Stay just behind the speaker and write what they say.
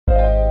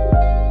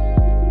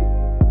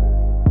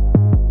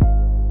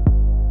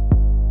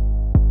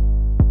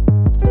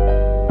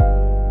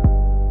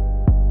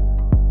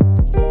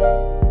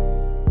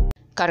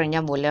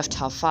Nyamu left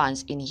her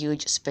fans in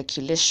huge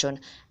speculation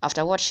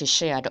after what she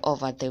shared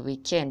over the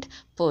weekend.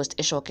 Post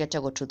ishokete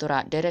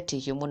gututhura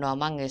ndereti muno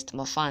amongst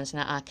Mafans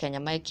na Akenya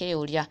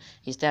maikiyuria,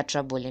 is there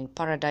trouble in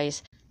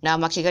paradise? Na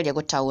makigeria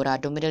gutaura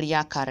ndumiriri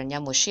ya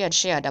Nyamu, she had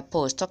shared a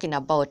post talking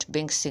about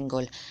being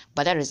single,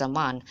 but there is a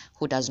man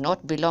who does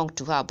not belong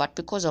to her, but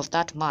because of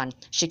that man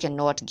she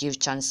cannot give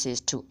chances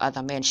to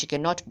other men, she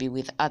cannot be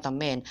with other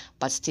men,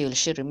 but still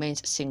she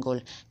remains single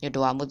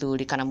nyondo wa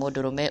muthuri kana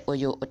mundurume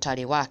uyu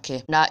utari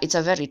wake. Na it's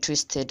a very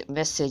twisted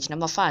message na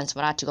Mafans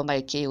maratigo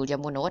maikiyuria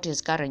muno, what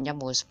is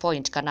Nyamu's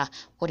point kana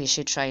what is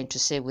she trying to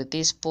say with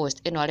this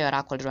post? Ino aria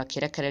arakorirwa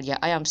kirekereria,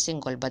 I am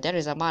single but there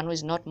is a man who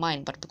is not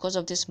mine, but because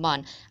of this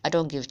man I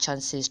don't give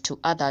chances to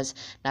others.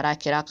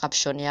 Narakira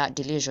caption ya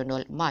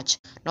delusional match.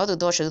 No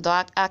thutha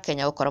thutha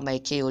Akenya gukorwo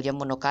maikiyuria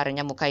muno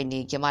Nyamu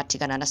kaingi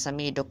matigana na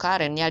Samidoh.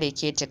 Karen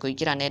yarikite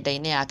kuingira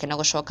nenda-ini yake na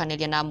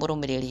gucokaniria na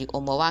murumiriri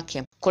umwe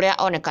wake kuria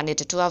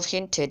onekanite to have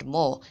hinted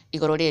more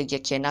iguru rigie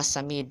kiena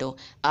Samidoh.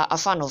 A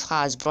fan of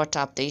hers brought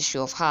up the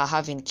issue of her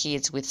having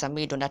kids with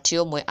Samidoh, na ti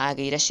umwe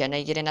ageire ciana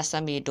igire na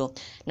Samidoh,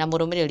 na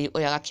murumiriri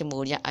uyu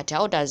agakimuria ati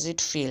how does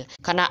it feel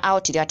kana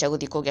aotire ati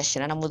guthii kugia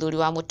ciana na muthuri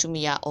wa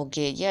mutumia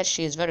ungi. Yes,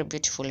 she is very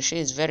beautiful, she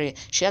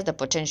has the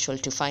potential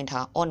to find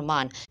her own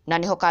man. Na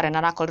niho Karen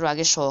arakorirwo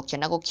agicokia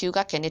na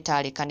gukiuga ke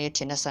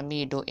nitarikanite na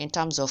Samidoh in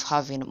terms of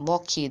having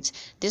more kids,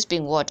 this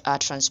being what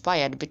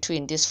transpired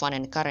between this fan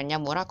and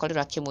Nyamu.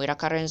 Arakorirwo akimwira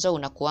Karenzo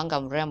na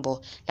kuanga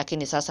mrembo,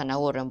 lakini sasa na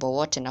urembo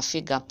wote na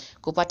figa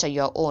kupata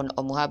your own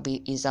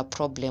omuhabi is a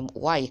problem.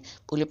 Why?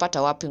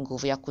 Ulipata wapi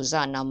nguvu ya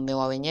kuzaa na mume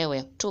wa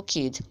wenyewe? 2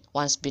 kids,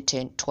 once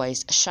bitten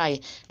twice shy.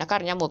 Na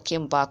Nyamu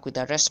came back with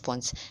a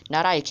response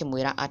na rai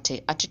kimwira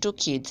ati 2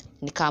 kids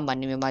ni kama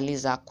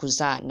nimemaliza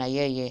kuzaa na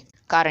yeye.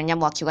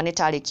 Nyamu akiuga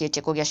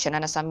nitarikitie kugia ciana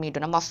na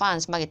Samidoh, na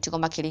Mafans magitigo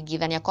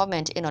makiringithania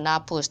comment ino na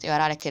post iyo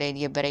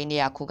ararekereirie mbere-ini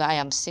ya kuga I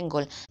am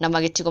single, na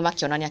magitigo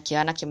makionania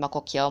kiana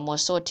kimako kiao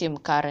moso team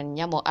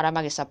Nyamu ara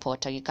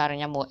magisupport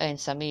Nyamu and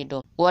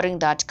Samidoh, worrying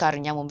that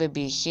Nyamu may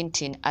be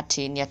hinting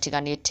ati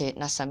niatiganite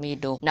na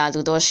Samidoh. Na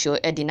thutha ucio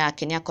Edday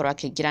nake niakorwo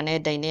akiingira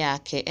nenda-ini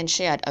yake and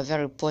shared a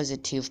very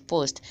positive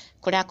post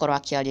kuria akorwo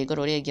akiaria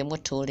iguru rigie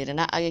muturire,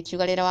 na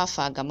agikiuga rira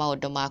wabanga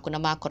maundu maku na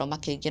makorwo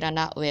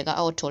makiingirana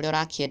wega o uria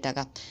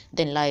urakiendaga,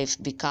 then life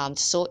becomes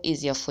so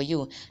easier for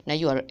you. Now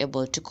you are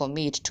able to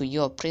commit to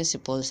your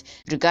principles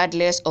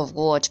regardless of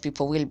what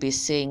people will be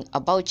saying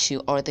about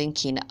you or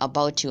thinking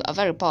about you. A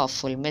very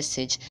powerful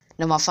message.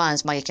 Na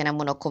Mafans magikena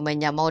muno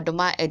kumenya maundu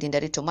ma Edday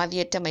Nderitu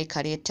mathiete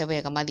maikarite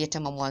wega, mathiete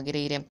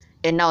mamwagirire,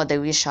 and now they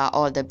wish her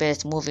all the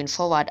best moving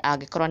forward.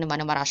 Agikorwo ni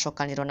mane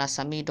maracokanirwo na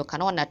Samidoh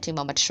kana ona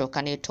tima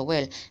maticokanitwo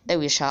well, they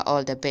wish her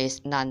all the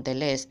best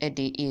nonetheless.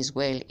 Edday is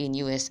well in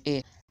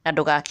USA. Na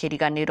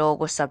ndugakiriganirwo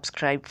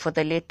gusubscribe for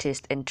the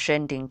latest and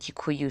trending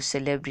Kikuyu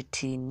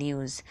celebrity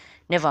news.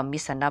 Never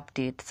miss an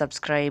update.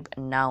 Subscribe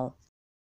now.